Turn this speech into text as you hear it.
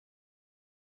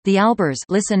The Alborz,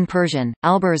 listen Persian,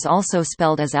 Alborz also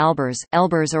spelled as Alborz,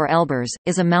 Elburz or Elburz,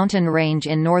 is a mountain range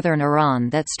in northern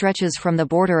Iran that stretches from the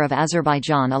border of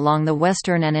Azerbaijan along the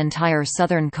western and entire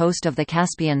southern coast of the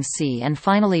Caspian Sea and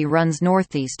finally runs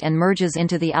northeast and merges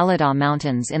into the Aladağ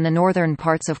Mountains in the northern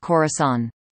parts of Khorasan.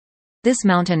 This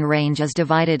mountain range is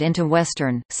divided into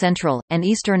western, central, and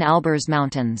eastern Alborz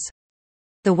Mountains.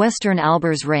 The western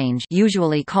Alborz range,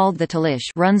 usually called the Talish,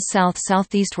 runs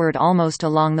south-southeastward almost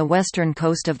along the western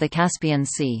coast of the Caspian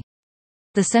Sea.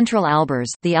 The central Alborz,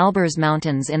 the Alborz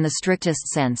Mountains in the strictest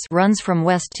sense, runs from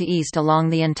west to east along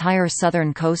the entire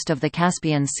southern coast of the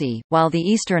Caspian Sea, while the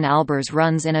eastern Alborz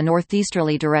runs in a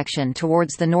northeasterly direction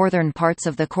towards the northern parts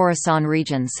of the Khorasan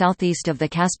region southeast of the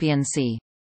Caspian Sea.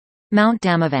 Mount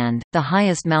Damavand, the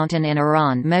highest mountain in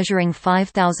Iran measuring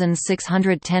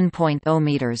 5,610.0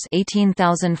 meters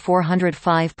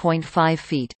 (18,405.5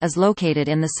 feet), is located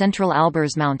in the central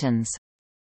Alborz Mountains.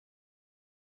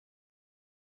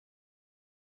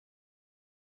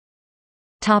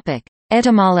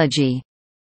 Etymology.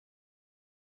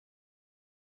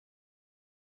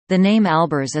 The name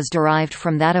Alborz is derived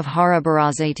from that of Hara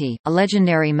Barazati, a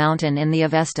legendary mountain in the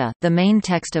Avesta, the main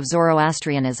text of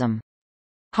Zoroastrianism.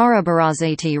 Hara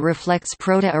Barazati reflects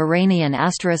Proto-Iranian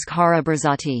 *Hara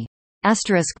Barzati.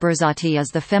 *Barzati is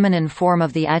the feminine form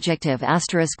of the adjective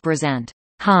 *Barzant,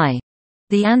 high.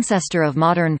 The ancestor of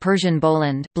modern Persian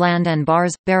Boland, Bland and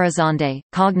Bars, Barazande,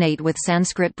 cognate with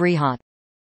Sanskrit Brihat.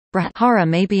 Hara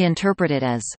may be interpreted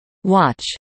as watch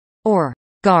or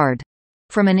guard,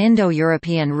 from an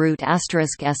Indo-European root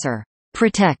 *esser,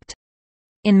 protect.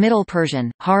 In Middle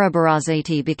Persian, Hara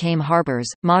Barazati became Harbarz,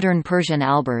 modern Persian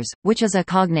Alborz, which is a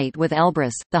cognate with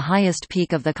Elbrus, the highest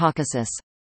peak of the Caucasus.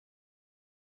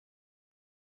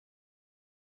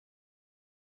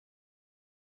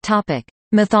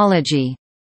 Mythology.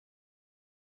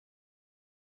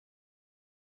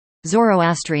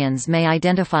 Zoroastrians may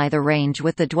identify the range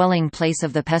with the dwelling place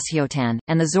of the Pesyotan,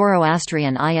 and the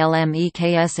Zoroastrian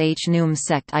Ilmeksh Num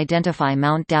sect identify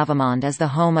Mount Davamand as the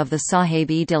home of the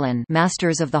Sahib-e-Dilan,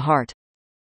 masters of the heart.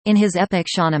 In his epic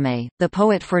Shahnameh, the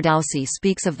poet Ferdowsi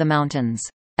speaks of the mountains,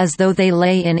 as though they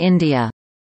lay in India.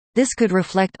 This could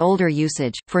reflect older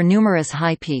usage, for numerous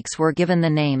high peaks were given the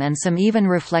name and some even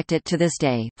reflect it to this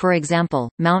day, for example,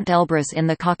 Mount Elbrus in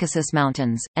the Caucasus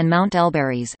Mountains, and Mount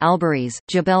Elbaris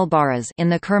Jebel Baraz in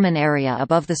the Kerman area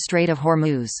above the Strait of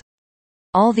Hormuz.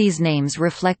 All these names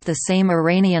reflect the same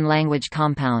Iranian language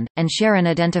compound, and share an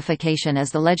identification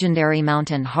as the legendary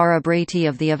mountain Hara Brati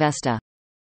of the Avesta.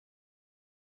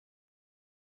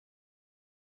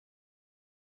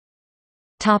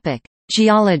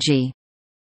 Geology.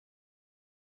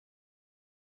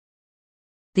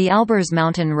 The Alborz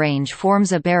mountain range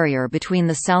forms a barrier between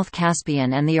the South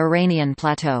Caspian and the Iranian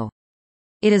plateau.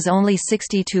 It is only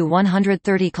 60 to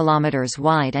 130 km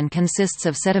wide and consists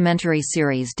of sedimentary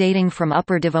series dating from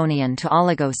Upper Devonian to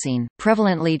Oligocene,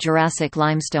 prevalently Jurassic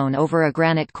limestone over a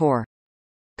granite core.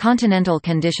 Continental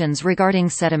conditions regarding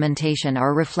sedimentation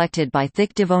are reflected by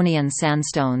thick Devonian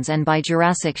sandstones and by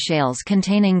Jurassic shales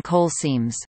containing coal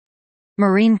seams.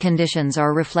 Marine conditions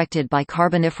are reflected by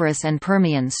Carboniferous and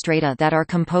Permian strata that are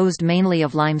composed mainly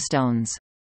of limestones.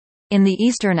 In the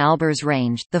eastern Alborz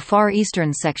range, the far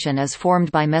eastern section is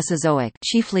formed by Mesozoic,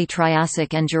 chiefly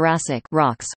Triassic and Jurassic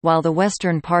rocks, while the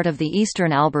western part of the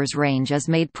eastern Alborz range is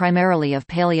made primarily of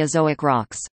Paleozoic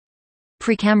rocks.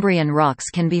 Precambrian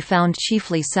rocks can be found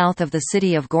chiefly south of the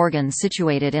city of Gorgan,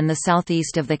 situated in the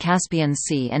southeast of the Caspian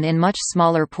Sea, and in much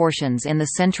smaller portions in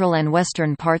the central and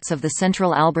western parts of the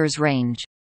central Alborz range.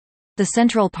 The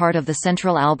central part of the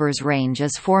central Alborz range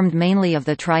is formed mainly of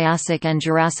the Triassic and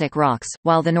Jurassic rocks,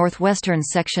 while the northwestern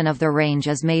section of the range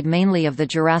is made mainly of the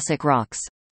Jurassic rocks.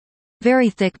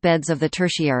 Very thick beds of the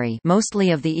Tertiary,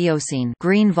 mostly of the Eocene,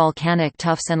 green volcanic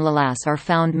tuffs and lavas are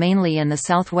found mainly in the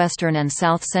southwestern and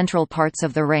south-central parts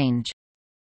of the range.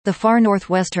 The far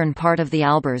northwestern part of the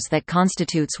Alborz that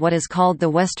constitutes what is called the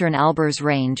Western Alborz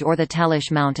Range or the Talish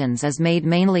Mountains is made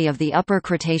mainly of the Upper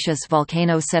Cretaceous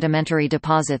volcano-sedimentary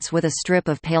deposits with a strip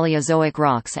of Paleozoic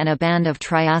rocks and a band of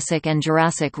Triassic and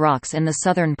Jurassic rocks in the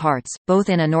southern parts, both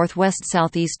in a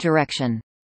northwest-southeast direction.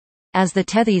 As the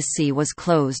Tethys Sea was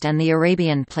closed and the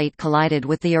Arabian Plate collided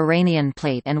with the Iranian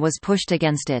Plate and was pushed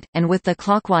against it, and with the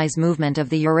clockwise movement of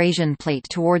the Eurasian Plate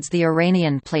towards the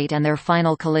Iranian Plate and their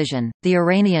final collision, the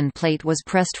Iranian Plate was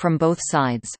pressed from both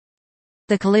sides.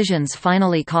 The collisions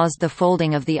finally caused the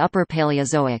folding of the Upper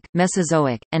Paleozoic,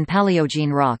 Mesozoic, and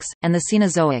Paleogene rocks, and the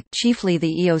Cenozoic, chiefly the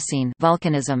Eocene,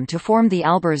 volcanism to form the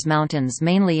Alborz Mountains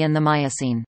mainly in the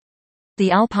Miocene.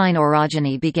 The alpine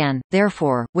orogeny began,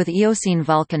 therefore, with Eocene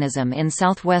volcanism in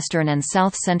southwestern and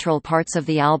south-central parts of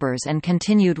the Alborz and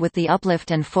continued with the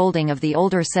uplift and folding of the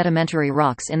older sedimentary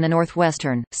rocks in the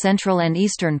northwestern, central and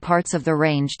eastern parts of the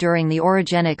range during the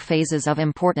orogenic phases of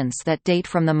importance that date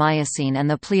from the Miocene and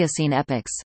the Pliocene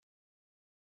epochs.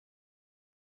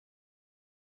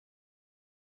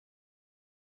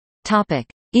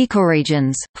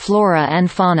 Ecoregions, flora and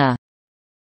fauna.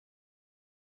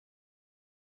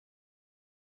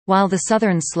 While the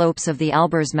southern slopes of the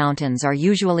Alborz Mountains are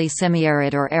usually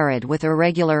semi-arid or arid with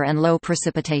irregular and low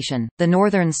precipitation, the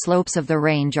northern slopes of the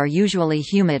range are usually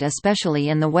humid, especially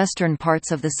in the western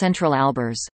parts of the central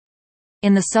Alborz.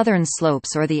 In the southern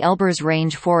slopes or the Elburz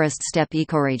Range forest steppe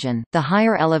ecoregion, the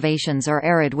higher elevations are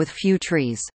arid with few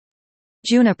trees.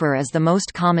 Juniper is the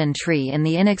most common tree in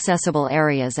the inaccessible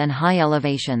areas and high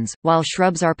elevations, while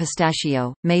shrubs are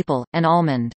pistachio, maple, and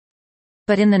almond.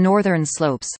 But in the northern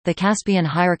slopes, the Caspian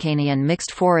Hyrcanian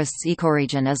mixed forests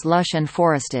ecoregion is lush and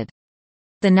forested.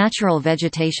 The natural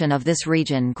vegetation of this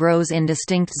region grows in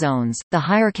distinct zones, the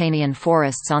Hyrcanian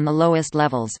forests on the lowest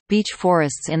levels, beech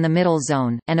forests in the middle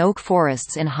zone, and oak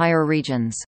forests in higher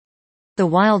regions. The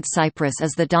wild cypress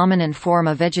is the dominant form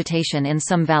of vegetation in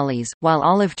some valleys, while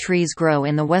olive trees grow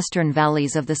in the western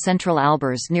valleys of the central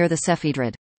Alborz near the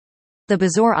Cephedrid. The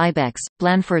Bezoar ibex,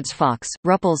 Blanford's fox,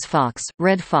 Ruppel's fox,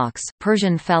 red fox,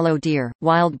 Persian fallow deer,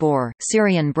 wild boar,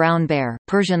 Syrian brown bear,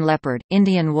 Persian leopard,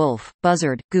 Indian wolf,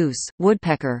 buzzard, goose,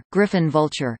 woodpecker, griffon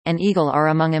vulture, and eagle are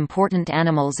among important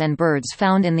animals and birds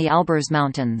found in the Alborz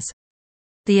Mountains.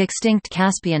 The extinct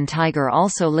Caspian tiger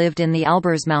also lived in the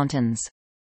Alborz Mountains.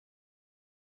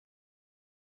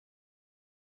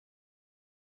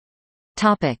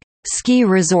 Ski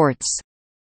resorts.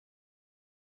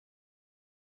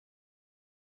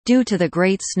 Due to the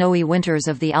great snowy winters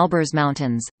of the Alborz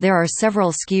Mountains, there are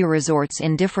several ski resorts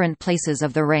in different places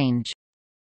of the range.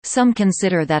 Some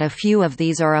consider that a few of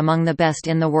these are among the best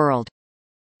in the world.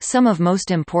 Some of most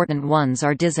important ones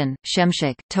are Dizin,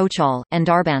 Shemshik, Tochal, and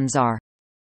Darbanzar.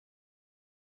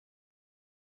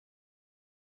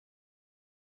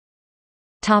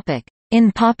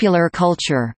 In popular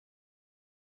culture.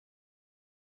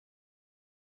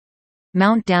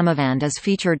 Mount Damavand is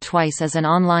featured twice as an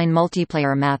online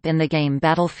multiplayer map in the game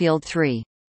Battlefield 3.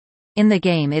 In the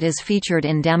game it is featured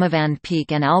in Damavand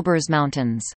Peak and Alborz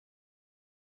Mountains.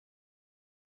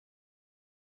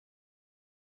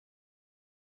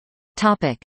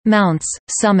 Mounts,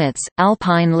 summits,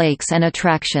 alpine lakes and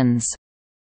attractions.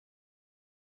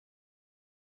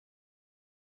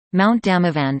 Mount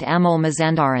Damavand Amol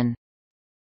Mazandaran,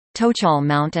 Tochal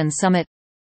Mount and Summit,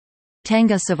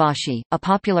 Tanga Savashi, a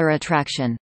popular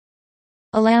attraction,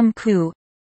 Alam Ku,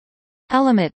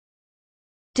 Alamat,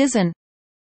 Dizin,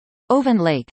 Ovan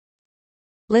Lake.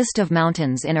 List of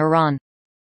mountains in Iran.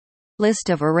 List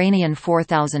of Iranian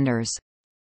 4000ers.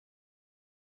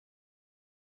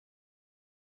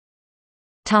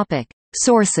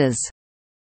 Sources.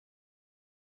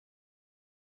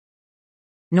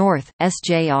 North,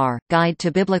 SJR, Guide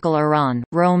to Biblical Iran,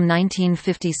 Rome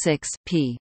 1956,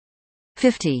 p.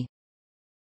 50.